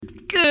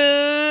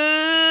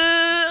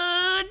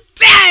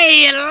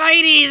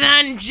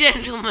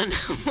gentlemen,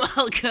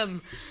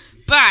 welcome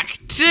back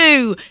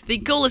to the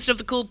Coolest of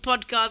the Cool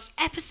Podcast,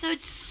 episode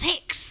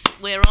 6.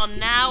 We're on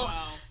now.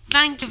 Wow.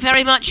 Thank you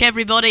very much,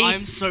 everybody.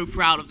 I'm so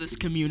proud of this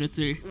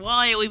community.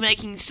 Why are we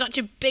making such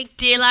a big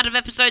deal out of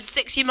episode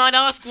 6, you might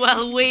ask?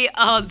 Well, we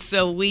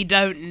answer, we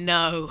don't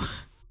know.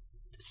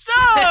 So!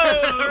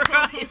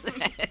 Right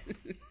then.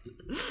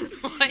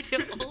 Why do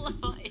all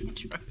of our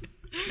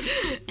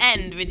intros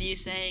end with you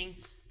saying,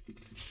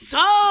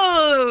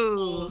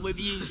 so? Or with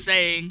you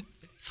saying,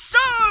 so!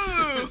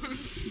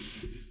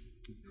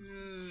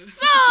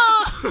 So!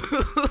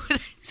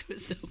 This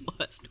was the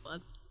worst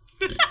one.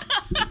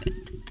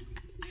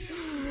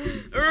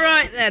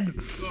 Right then.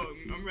 Oh,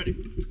 I'm ready.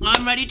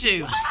 I'm ready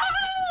too.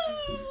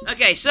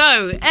 Okay,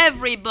 so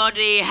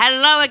everybody,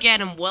 hello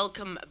again and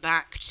welcome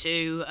back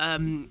to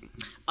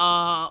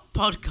our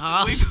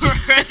podcast. We've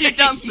already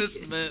done this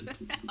bit.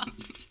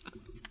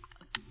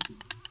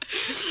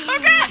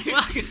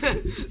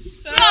 Okay.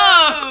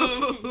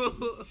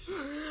 So,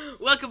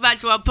 welcome back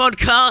to our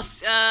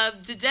podcast.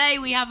 Today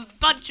we have a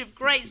bunch of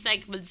great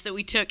segments that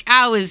we took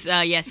hours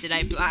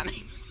yesterday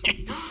planning.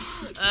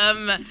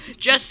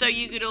 Just so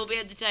you could all be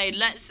entertained.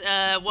 Let's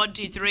 1,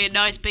 2, 3, a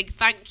nice big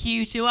thank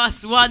you to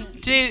us. 1,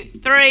 2,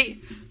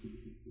 3.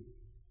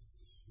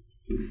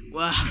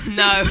 Well,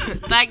 no,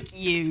 thank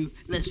you,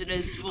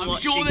 listeners, for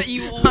watching. I'm sure that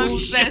you all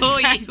said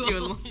thank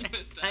you.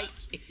 Thank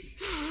you.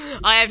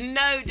 I have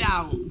no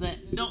doubt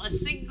that not a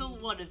single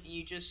one of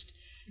you just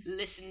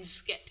listened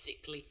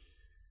skeptically.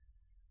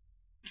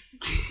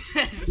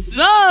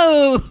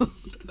 So,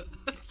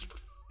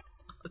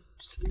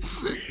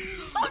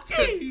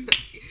 okay.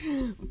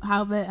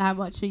 How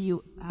much are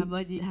you? How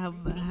much?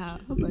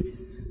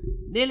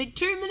 Nearly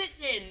 2 minutes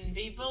in,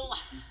 people.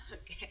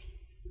 Okay.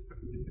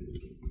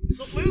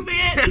 Stop moving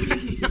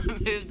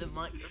it! Move the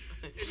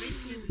microphone. It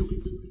makes me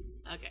noises.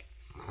 Okay.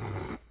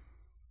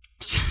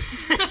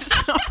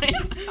 Sorry.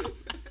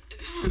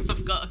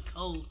 I've got a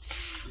cold.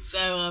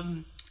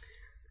 So,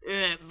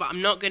 but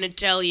I'm not going to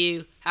tell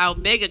you how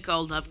big a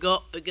cold I've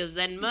got because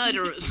then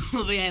murderers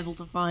will be able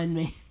to find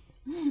me.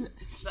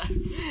 So,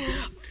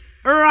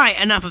 right,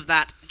 enough of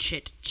that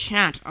chit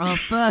chat. Our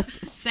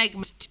first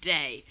segment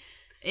today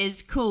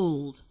is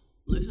called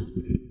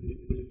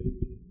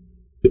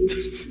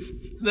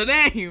The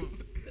name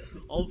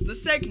of the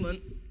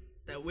segment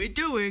that we're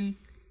doing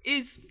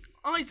is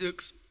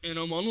Isaac's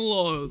Inner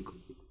Monologue.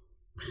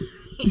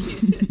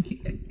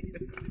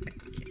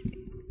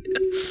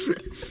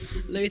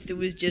 Luther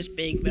was just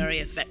being very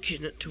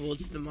affectionate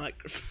towards the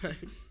microphone.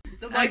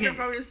 The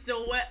microphone is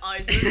still wet,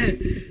 Isaac.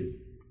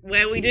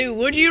 Where we do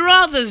Would You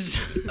Rathers.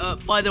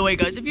 By the way,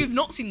 guys, if you've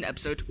not seen the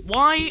episode,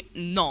 why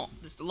not?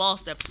 This is the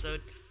last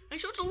episode. Make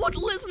sure to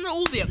listen to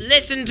all the episodes.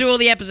 Listen to all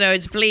the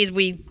episodes, please.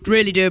 We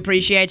really do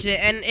appreciate it.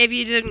 And if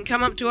you didn't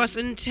come up to us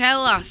and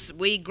tell us,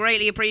 we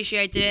greatly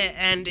appreciate it.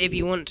 And if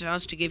you want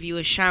us to give you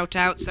a shout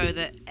out so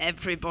that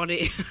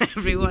everybody,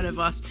 every one of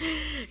us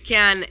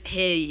can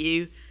hear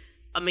you.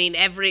 I mean,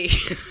 every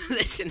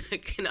listener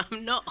can.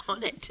 I'm not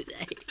on it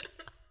today.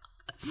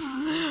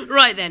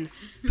 Right then,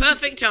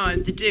 perfect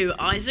time to do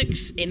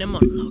Isaac's Inner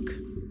Monologue.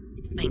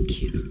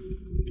 Thank you.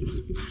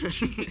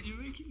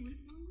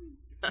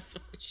 That's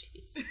what she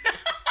is.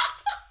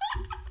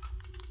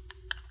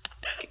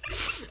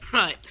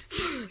 Right.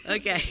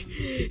 Okay.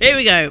 Here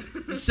we go.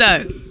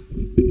 So,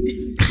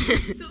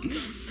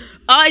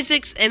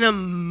 Isaac's Inner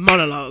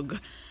Monologue.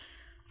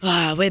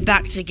 We're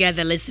back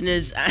together,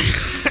 listeners.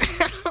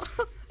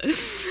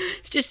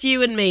 It's just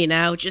you and me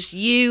now, just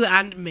you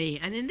and me.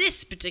 And in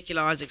this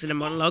particular Isaac's Inner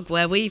Monologue,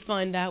 where we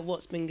find out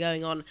what's been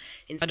going on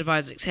inside of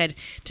Isaac's head,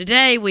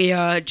 today we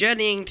are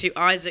journeying to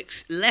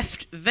Isaac's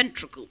left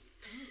ventricle.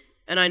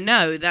 And I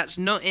know that's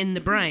not in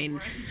the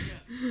brain.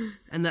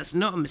 And that's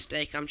not a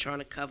mistake I'm trying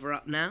to cover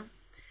up now.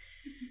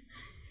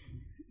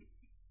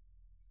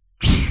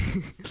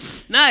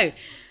 No.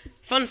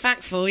 Fun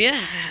fact for you,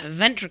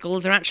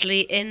 ventricles are actually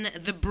in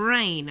the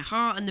brain.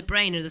 Heart and the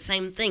brain are the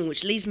same thing,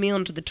 which leads me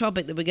on to the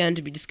topic that we're going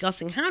to be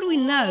discussing. How do we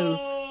know?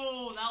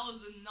 Oh, that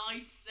was a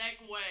nice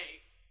segue.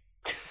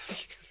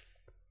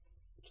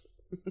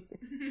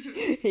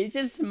 He's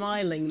just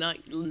smiling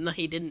like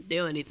he didn't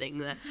do anything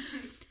there.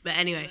 But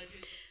anyway,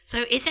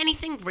 so is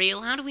anything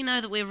real? How do we know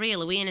that we're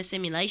real? Are we in a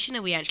simulation?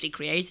 Are we actually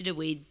created? Are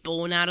we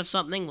born out of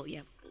something? Well,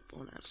 yeah.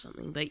 Born out of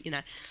something, but you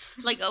know,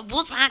 like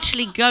what's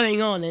actually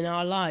going on in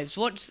our lives?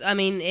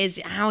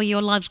 How are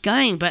your lives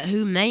going? But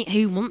who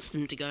wants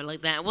them to go like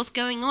that? What's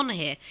going on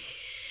here?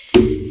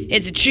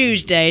 It's a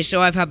Tuesday,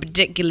 so I've had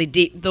particularly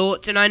deep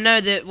thoughts, and I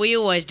know that we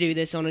always do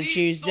this on a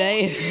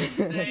Tuesday.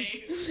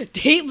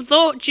 Deep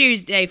Thought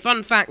Tuesday.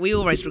 Fun fact: we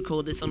always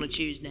record this on a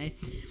Tuesday.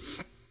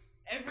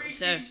 Every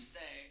Tuesday.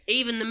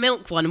 Even the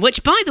milk one,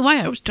 which, by the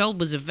way, I was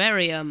told was a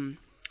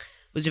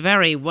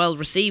very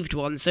well-received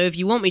one, so if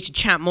you want me to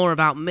chat more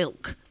about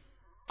milk,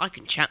 I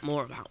can chat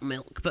more about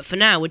milk. But for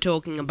now, we're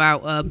talking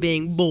about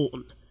being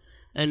born.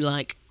 And,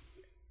 I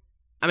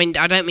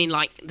don't mean,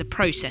 the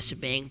process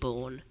of being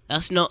born.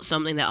 That's not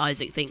something that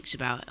Isaac thinks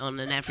about on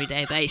an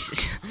everyday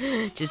basis,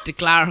 just to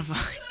clarify.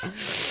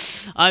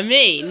 I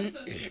mean,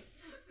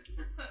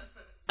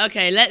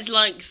 Okay, let's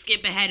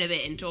skip ahead a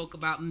bit and talk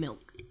about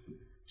milk.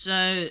 So,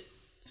 I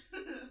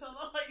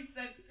like you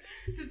said,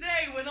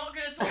 today we're not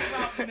going to talk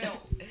about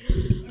milk.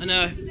 I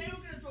know. Today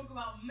we're going to talk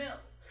about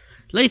milk.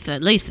 Luther.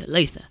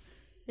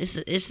 Is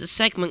the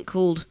segment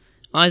called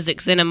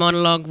Isaac's Inner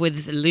Monologue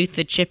with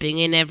Luther chipping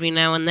in every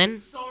now and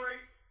then? Sorry.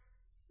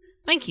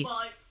 Thank you.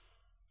 Bye.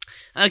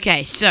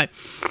 Okay, so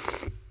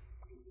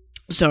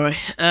sorry.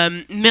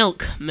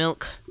 Milk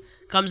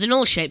comes in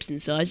all shapes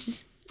and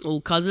sizes, all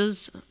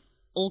colours,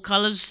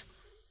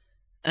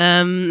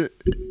 and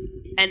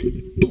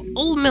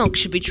all milk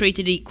should be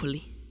treated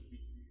equally.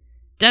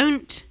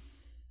 Don't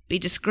be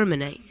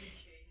discriminate.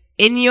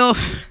 In your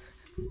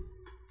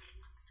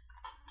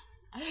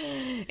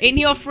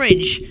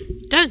fridge,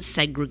 don't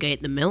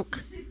segregate the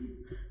milk.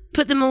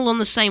 Put them all on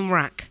the same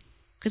rack,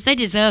 because they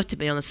deserve to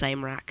be on the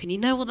same rack. And you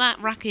know what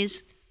that rack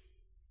is?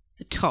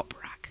 The top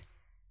rack.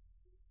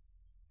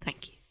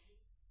 Thank you.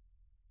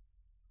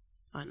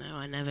 I know,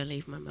 I never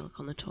leave my milk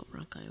on the top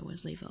rack. I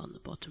always leave it on the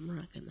bottom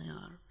rack, and they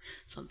are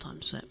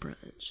sometimes separate,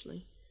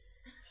 actually.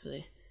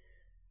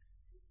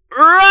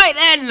 Right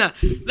then!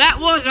 That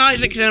was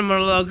Isaac's Inner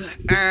Monologue.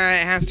 It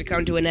has to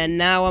come to an end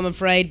now, I'm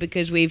afraid,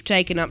 because we've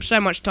taken up so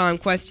much time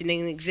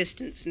questioning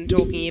existence and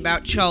talking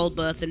about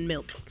childbirth and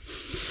milk.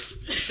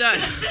 So,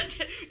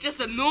 just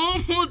a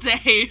normal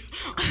day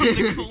on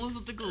the Calls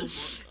of the Cool Boy.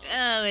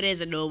 Oh, it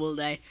is a normal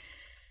day.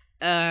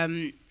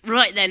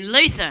 Right then,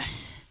 Luther.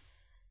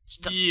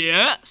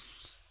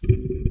 Yes.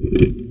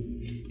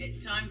 It's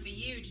time for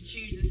you to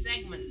choose a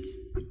segment.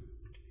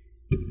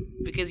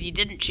 Because you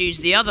didn't choose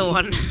the other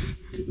one.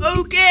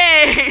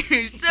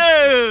 Okay,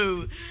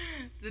 so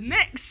the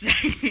next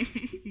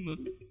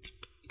segment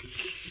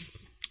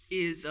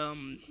is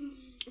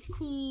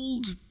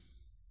called.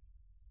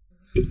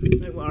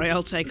 Don't worry,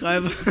 I'll take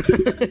over.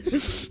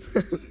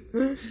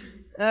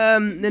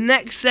 The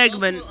next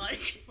segment.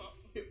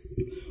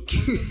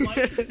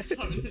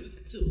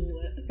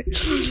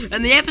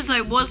 And the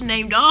episode was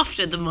named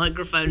after the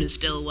microphone is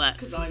still wet.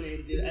 Because I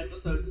named the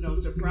episode and I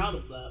was so proud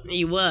of that.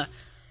 You were.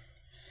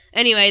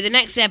 Anyway, the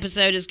next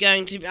episode is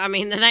going to... the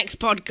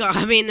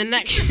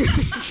next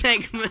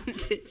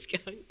segment is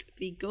going to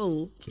be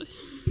called...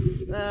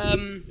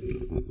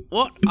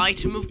 what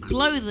item of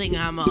clothing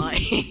am I?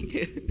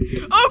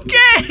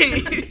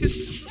 Okay!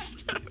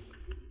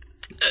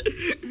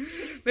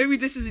 Maybe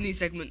this is a new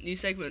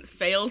segment.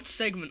 Failed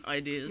segment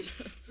ideas.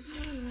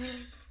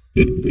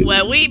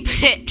 Where we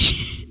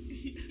pitch...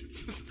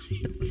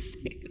 failed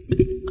segment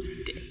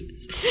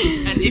ideas.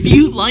 And if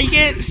you like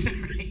it...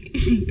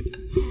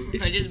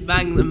 I just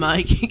banged the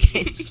mic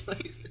against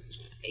Luther's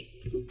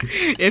face.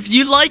 If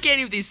you like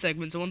any of these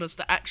segments and want us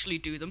to actually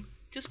do them,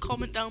 just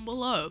comment down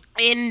below.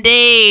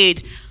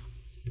 Indeed.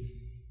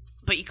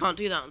 But you can't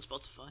do that on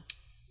Spotify.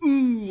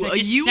 Ooh, So are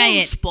just you say on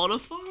it.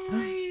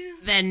 Spotify?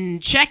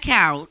 Then check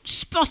out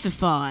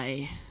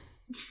Spotify.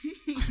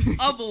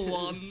 Other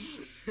ones.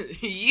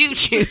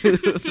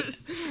 YouTube.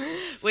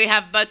 We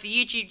have both a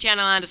YouTube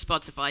channel and a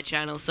Spotify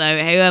channel, so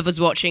whoever's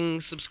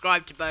watching,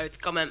 subscribe to both,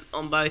 comment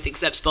on both,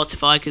 except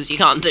Spotify, because you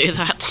can't do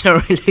that.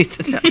 Sorry,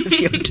 Luther, that was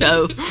your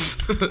toe.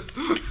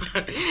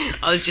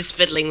 I was just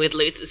fiddling with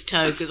Luther's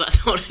toe, because I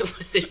thought it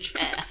was a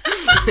chair.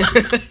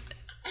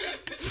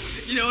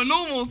 You know, a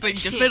normal thing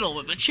to fiddle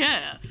with a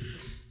chair.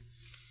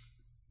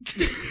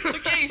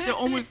 Okay, so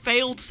on with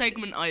failed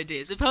segment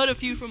ideas. I've heard a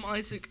few from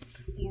Isaac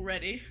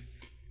already.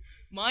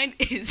 Mine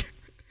is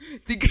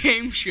the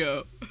game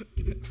show.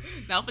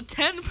 Now for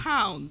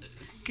 £10,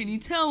 can you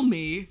tell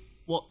me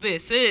what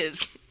this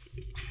is?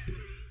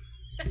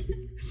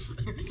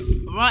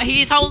 Right,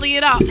 he's holding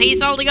it up.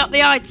 He's holding up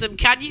the item.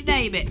 Can you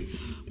name it?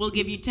 We'll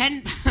give you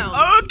 £10.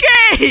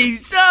 Okay,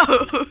 so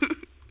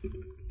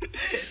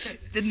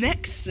the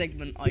next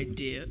segment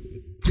idea.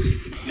 I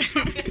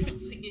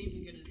wasn't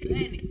even going to say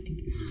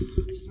anything.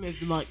 Just move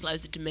the mic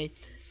closer to me.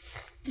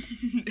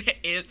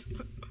 Is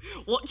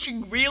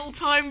watching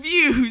real-time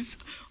views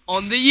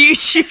on the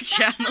YouTube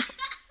channel.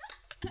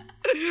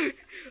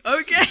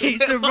 Okay,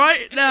 so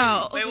right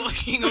now we're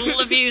watching all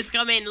the views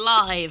come in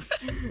live.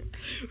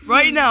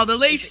 Right now, the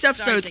latest It's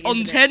exciting, episode's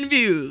on isn't 10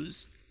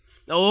 views.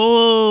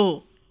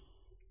 Oh,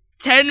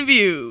 10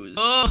 views.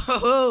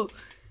 oh!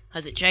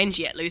 Has it changed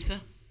yet, Luther?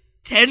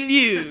 10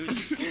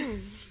 views.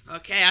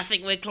 Okay, I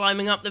think we're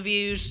climbing up the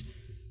views.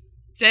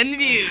 10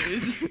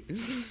 views.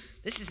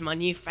 This is my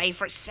new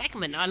favourite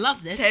segment. I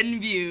love this. 10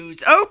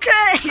 views.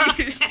 Okay.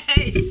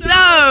 Okay,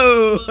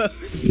 so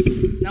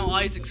Now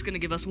Isaac's gonna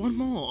give us one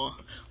more.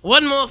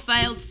 one more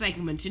failed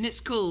segment, and it's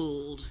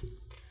called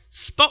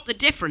Spot the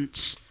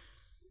Difference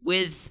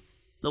with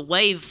the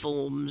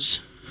Waveforms.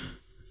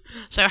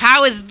 So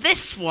how is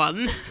this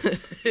one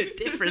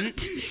different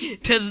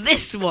to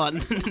this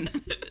one?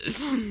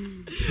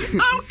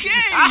 Okay.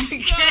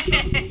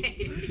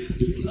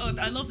 Oh,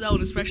 I love that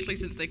one, especially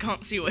since they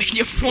can't see what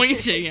you're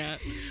pointing at.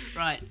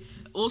 Right.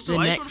 Also, The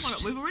I just want next- to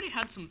point out, we've already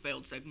had some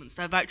failed segments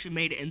that have actually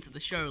made it into the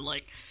show,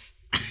 like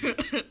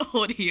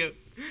audio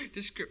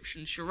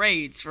description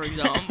charades, for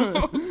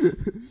example.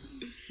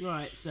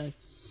 Right, so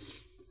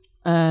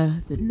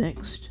the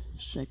next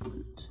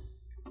segment.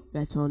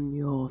 Get on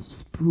your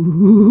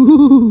spooky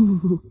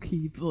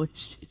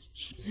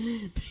voices.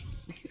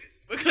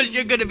 Because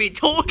you're going to be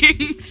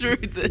talking through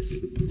this.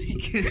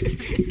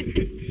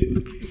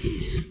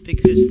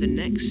 Because the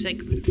next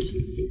segment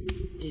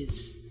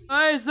is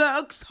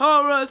Isaac's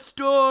horror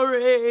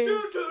story.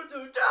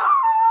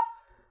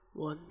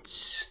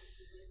 Once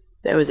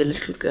there was a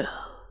little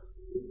girl,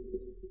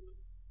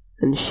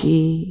 and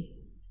she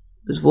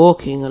was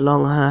walking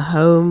along her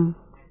home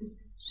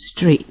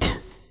street.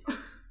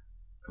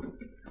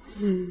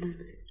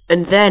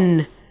 And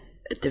then,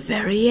 at the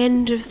very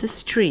end of the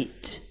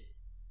street,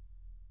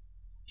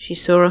 she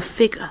saw a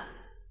figure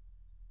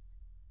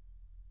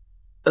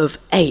of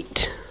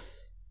 8.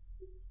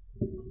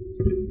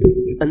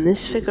 And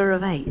this figure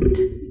of 8,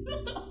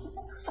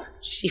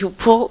 she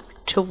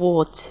walked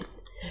towards it.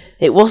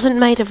 It wasn't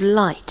made of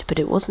light, but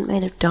it wasn't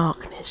made of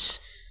darkness.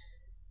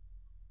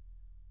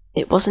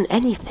 It wasn't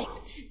anything.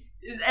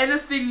 Is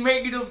anything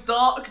made of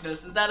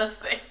darkness? Is that a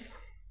thing?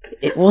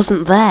 It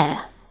wasn't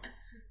there.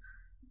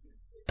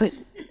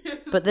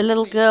 But the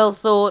little girl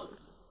thought,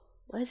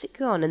 where's it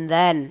gone? And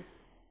then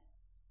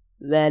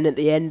at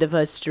the end of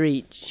her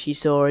street, she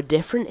saw a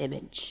different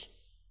image.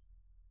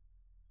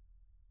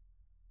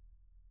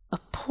 A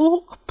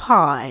pork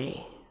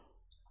pie.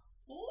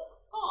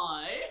 Pork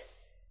pie?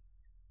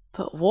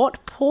 But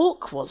what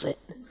pork was it?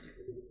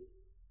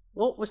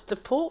 What was the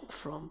pork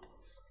from?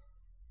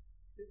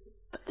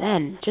 But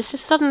then, just as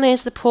suddenly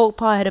as the pork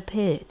pie had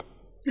appeared...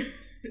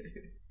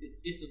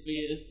 It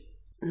disappeared.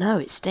 No,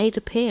 it stayed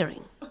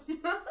appearing.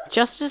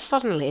 Just as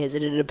suddenly as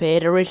it had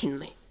appeared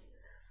originally.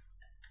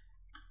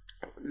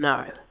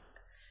 No.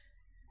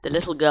 The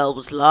little girl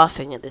was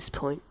laughing at this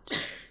point.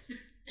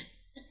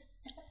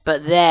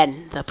 But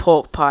then the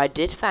pork pie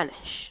did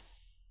vanish.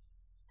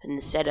 And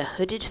instead a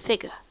hooded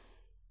figure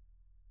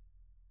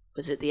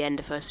was at the end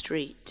of her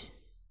street.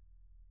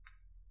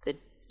 The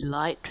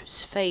light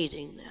was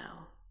fading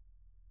now.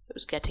 It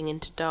was getting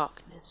into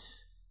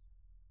darkness.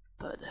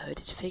 But the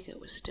hooded figure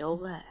was still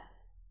there.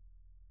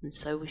 And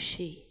so was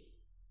she,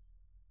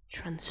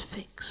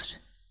 transfixed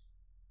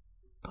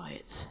by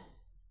its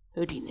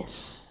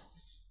hoodiness.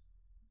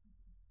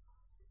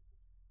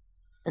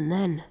 And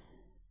then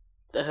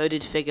the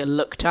hooded figure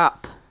looked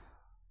up.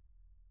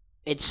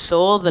 It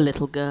saw the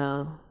little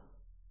girl,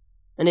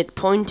 and it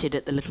pointed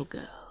at the little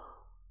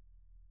girl.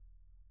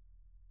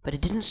 But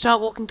it didn't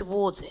start walking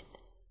towards it.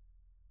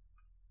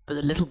 But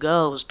the little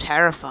girl was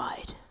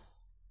terrified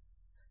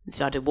and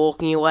started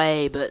walking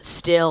away, but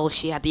still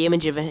she had the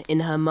image of it in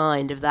her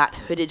mind of that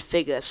hooded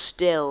figure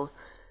still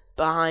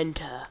behind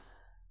her,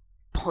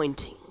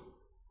 pointing.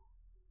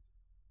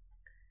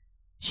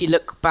 She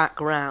looked back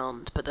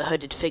round, but the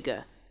hooded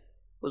figure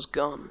was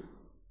gone.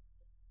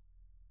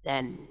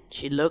 Then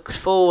she looked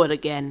forward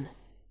again,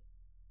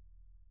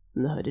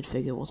 and the hooded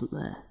figure wasn't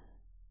there.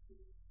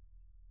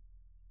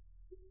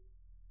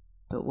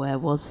 But where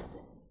was it?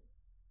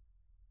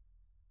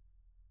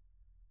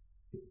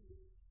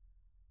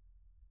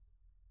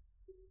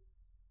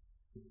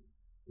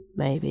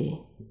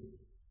 Maybe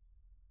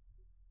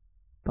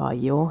by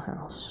your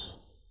house,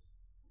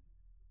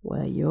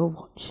 where you're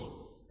watching.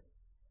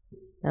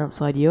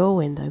 Outside your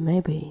window,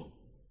 maybe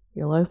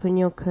you'll open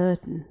your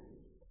curtain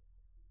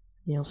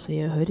and you'll see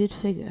a hooded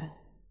figure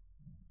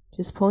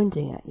just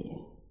pointing at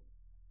you.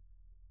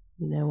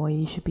 You know why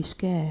you should be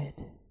scared?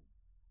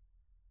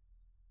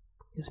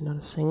 Because not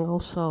a single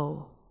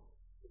soul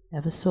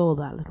ever saw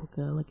that little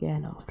girl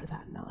again after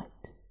that night.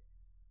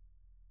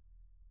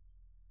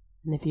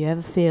 And if you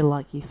ever feel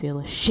like you feel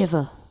a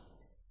shiver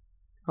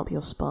up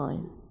your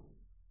spine,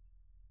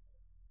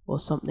 or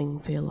something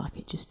feel like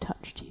it just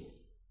touched you,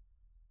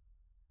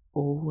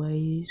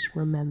 always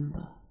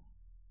remember,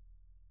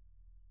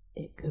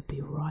 it could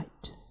be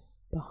right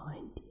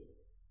behind you.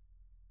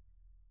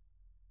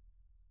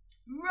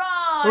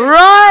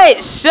 Right,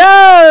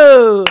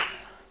 so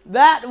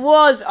that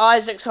was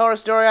Isaac's horror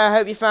story. I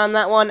hope you found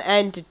that one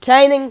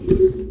entertaining.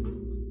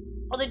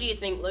 What did you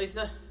think,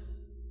 Luther?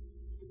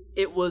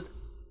 It was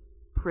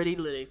pretty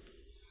litty.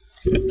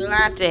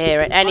 Glad to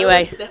hear it. Anyway. I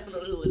was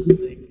definitely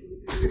listening.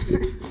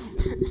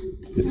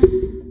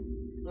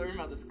 I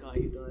remember this guy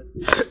who died.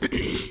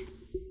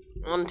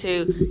 On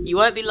to, you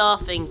won't be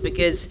laughing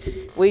because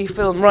we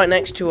film right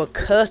next to a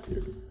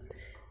curtain.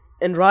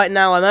 And right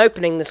now I'm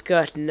opening this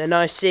curtain and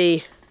I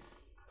see...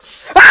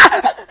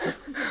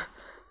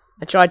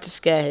 I tried to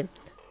scare him.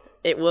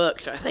 It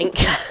worked, I think.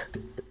 That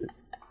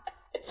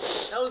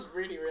was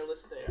really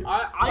realistic.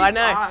 I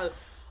know.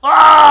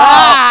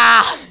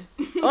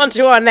 On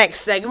to our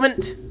next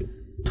segment.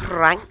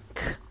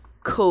 Prank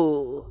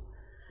Call.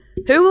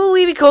 Who will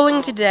we be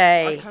calling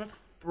today? I kind of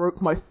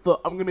broke my foot.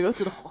 I'm gonna go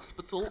to the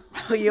hospital.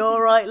 Are you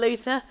alright,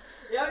 Luther?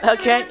 Yeah, I'm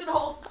Okay. going to the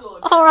hospital.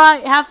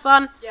 Alright, have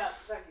fun. Yeah,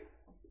 thank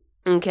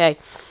you. Okay.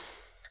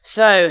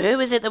 So, who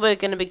is it that we're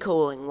going to be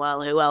calling?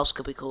 Well, who else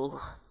could we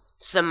call?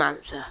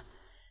 Samantha.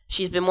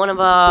 She's been one of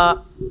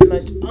our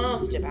most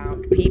asked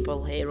about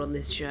people here on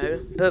this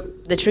show,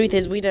 but the truth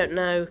is we don't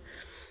know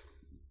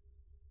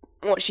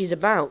what she's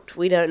about.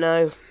 We don't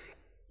know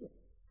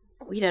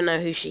We don't know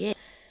who she is.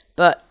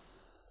 But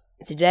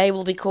today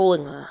we'll be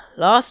calling her.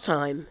 Last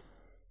time,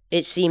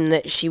 it seemed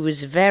that she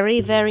was very,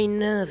 very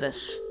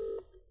nervous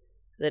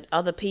that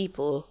other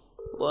people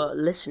were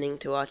listening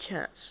to our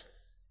chats.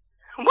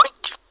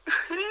 What?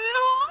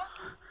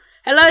 Hello?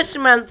 Hello,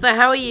 Samantha,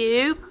 how are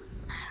you?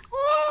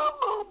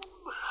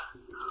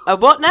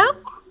 What now?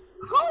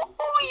 Who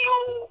are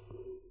you?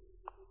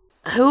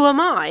 Who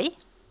am I?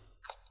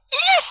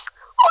 Yes!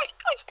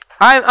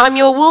 I'm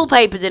your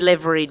wallpaper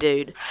delivery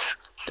dude.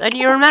 Don't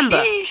you remember?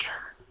 Okay.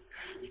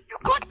 You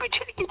can't be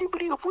telling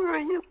anybody of where I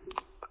am.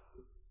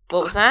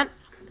 What was that?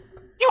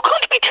 You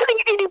can't be telling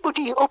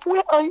anybody of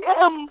where I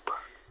am.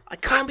 I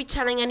can't be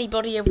telling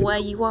anybody of where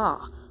you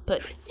are.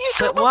 But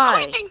Yes, but I'm why?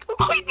 hiding. I'm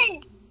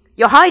hiding.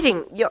 You're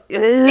hiding. Yes, I'm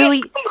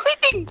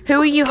hiding.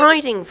 Who are you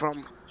hiding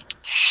from?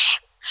 Shh.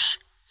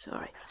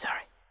 Sorry.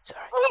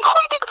 I'm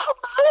hiding from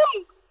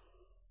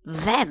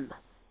them. Them?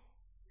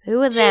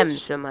 Who are them,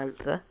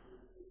 Samantha?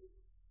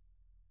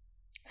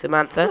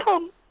 Samantha?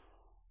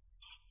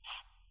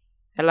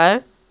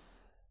 Hello?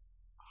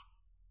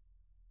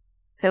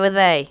 Who are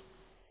they?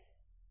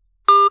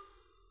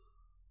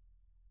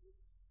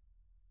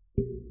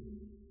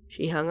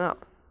 She hung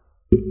up.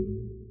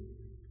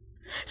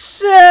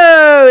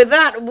 So,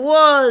 that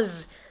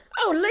was...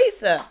 Oh,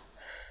 Letha!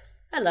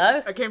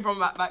 Hello. I came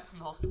back from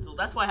the hospital.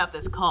 That's why I have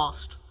this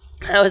cast.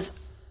 That was...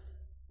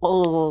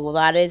 Oh,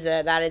 that is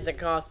a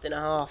cast and a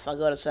half, I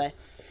gotta say.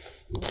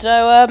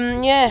 So,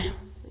 yeah.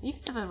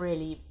 You've never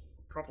really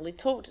properly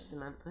talked to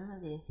Samantha,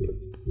 have you?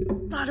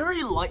 I don't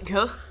really like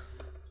her.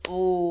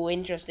 Oh,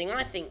 interesting.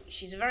 I think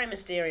she's a very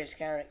mysterious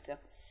character.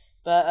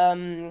 But,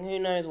 who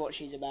knows what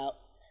she's about.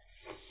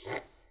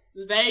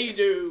 They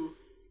do.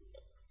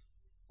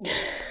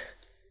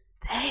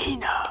 They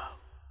know.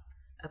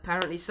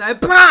 Apparently so.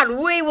 But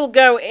we will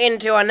go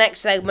into our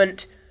next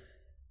segment.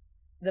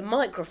 The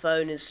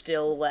microphone is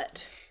still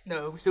wet.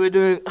 No, so we're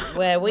doing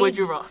Would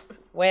You Rather.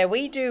 Where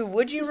we do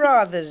Would You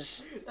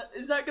Rathers.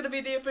 Is that going to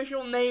be the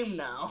official name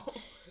now?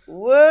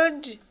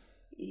 Would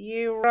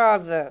you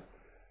rather?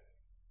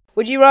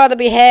 Would you rather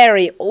be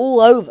hairy all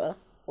over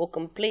or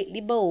completely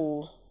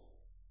bald?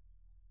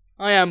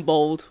 I am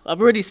bald.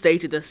 I've already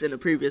stated this in a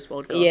previous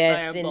podcast.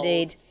 Yes, I am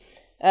indeed.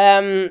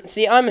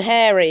 See, I'm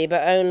hairy,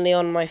 but only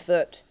on my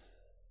foot.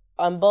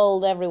 I'm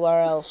bald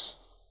everywhere else.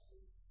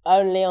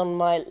 Only on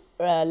my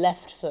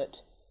left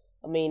foot.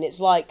 I mean,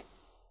 it's like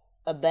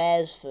a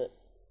bear's foot.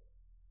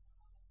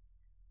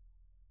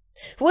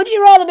 Would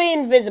you rather be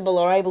invisible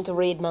or able to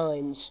read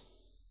minds?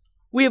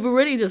 We have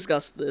already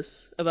discussed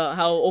this, about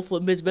how awful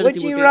invisibility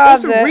Would you be.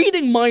 rather- Also,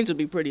 reading minds would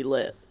be pretty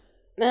lit.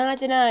 I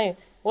don't know.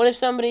 What if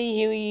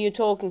somebody who you're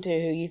talking to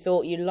who you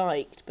thought you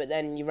liked, but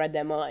then you read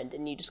their mind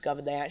and you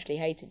discovered they actually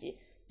hated you?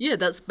 Yeah,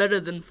 that's better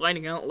than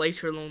finding out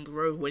later along the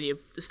road when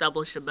you've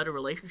established a better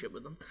relationship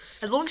with them.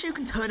 As long as you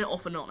can turn it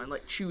off and on and,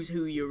 choose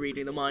who you're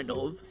reading the mind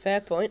of. Fair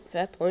point.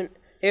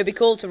 It would be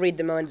cool to read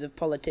the minds of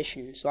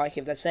politicians, like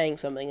if they're saying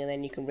something and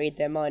then you can read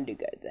their mind, you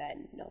go, they're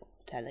not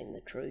telling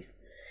the truth.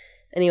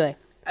 Anyway.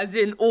 As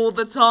in, all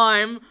the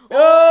time.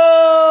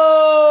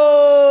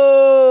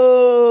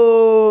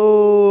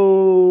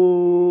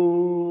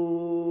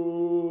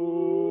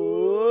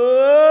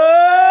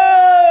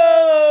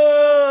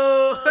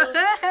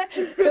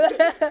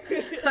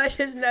 I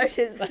just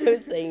noticed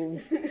those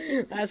things.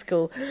 That's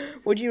cool.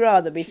 Would you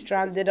rather be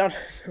stranded on...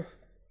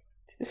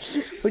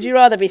 Would you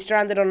rather be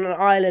stranded on an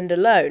island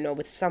alone or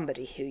with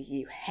somebody who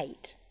you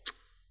hate?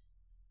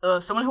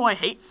 Someone who I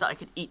hate so I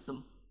could eat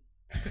them.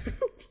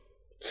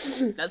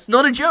 That's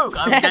not a joke.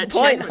 Fair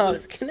point, I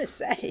was gonna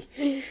say.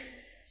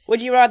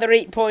 Would you rather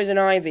eat poison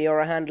ivy or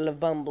a handful of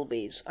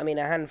bumblebees?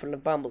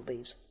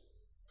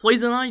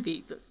 Poison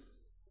ivy.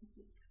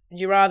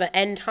 Would you rather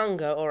end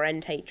hunger or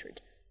end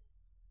hatred?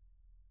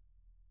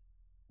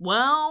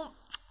 Well,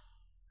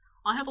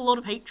 I have a lot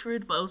of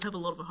hatred, but I also have a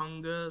lot of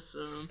hunger, so...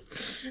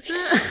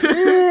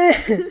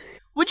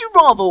 Would you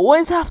rather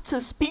always have to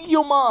speak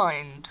your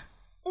mind,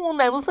 or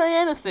never say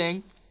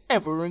anything,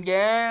 ever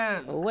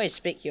again? Always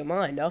speak your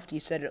mind. After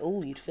you said it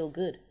all, you'd feel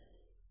good.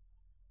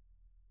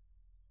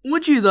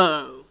 Would you,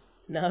 though?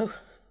 No.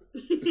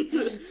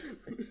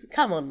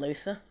 Come on,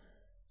 Luther.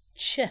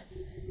 Sure.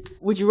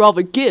 Would you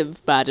rather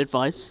give bad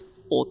advice,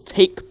 or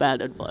take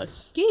bad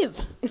advice?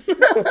 Give.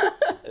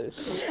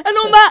 And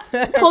on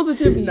that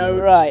positive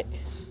note... Right.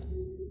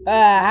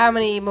 How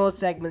many more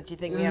segments do you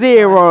think we have?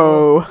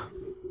 0.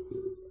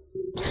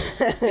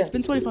 It's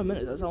been 25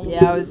 minutes, that's all.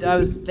 Yeah, I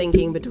was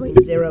thinking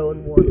between 0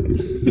 and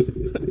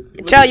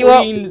 1. Tell you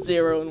what. Between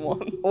 0 and 1.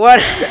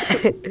 What?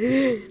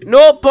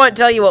 No point.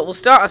 Tell you what. We'll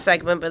start a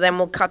segment, but then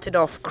we'll cut it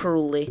off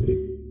cruelly.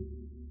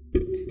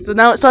 So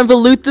now it's time for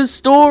Luther's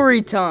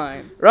story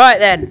time. Right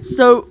then.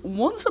 So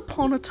once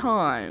upon a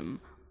time,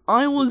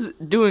 I was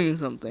doing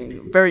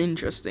something very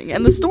interesting,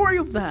 and the story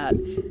of that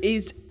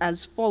is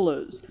as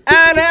follows.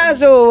 And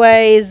as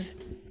always,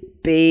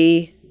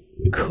 be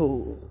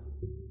cool.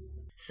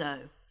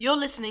 So, you're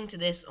listening to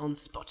this on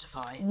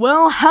Spotify.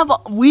 Well, have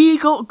we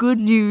got good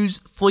news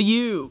for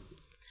you?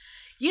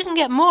 You can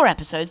get more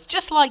episodes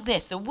just like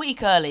this a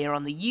week earlier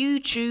on the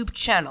YouTube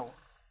channel.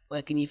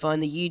 Where can you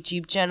find the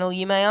YouTube channel,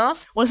 you may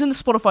ask? Well, it's in the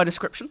Spotify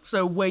description,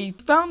 so where you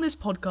found this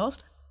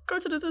podcast, go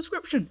to the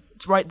description.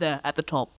 It's right there at the top.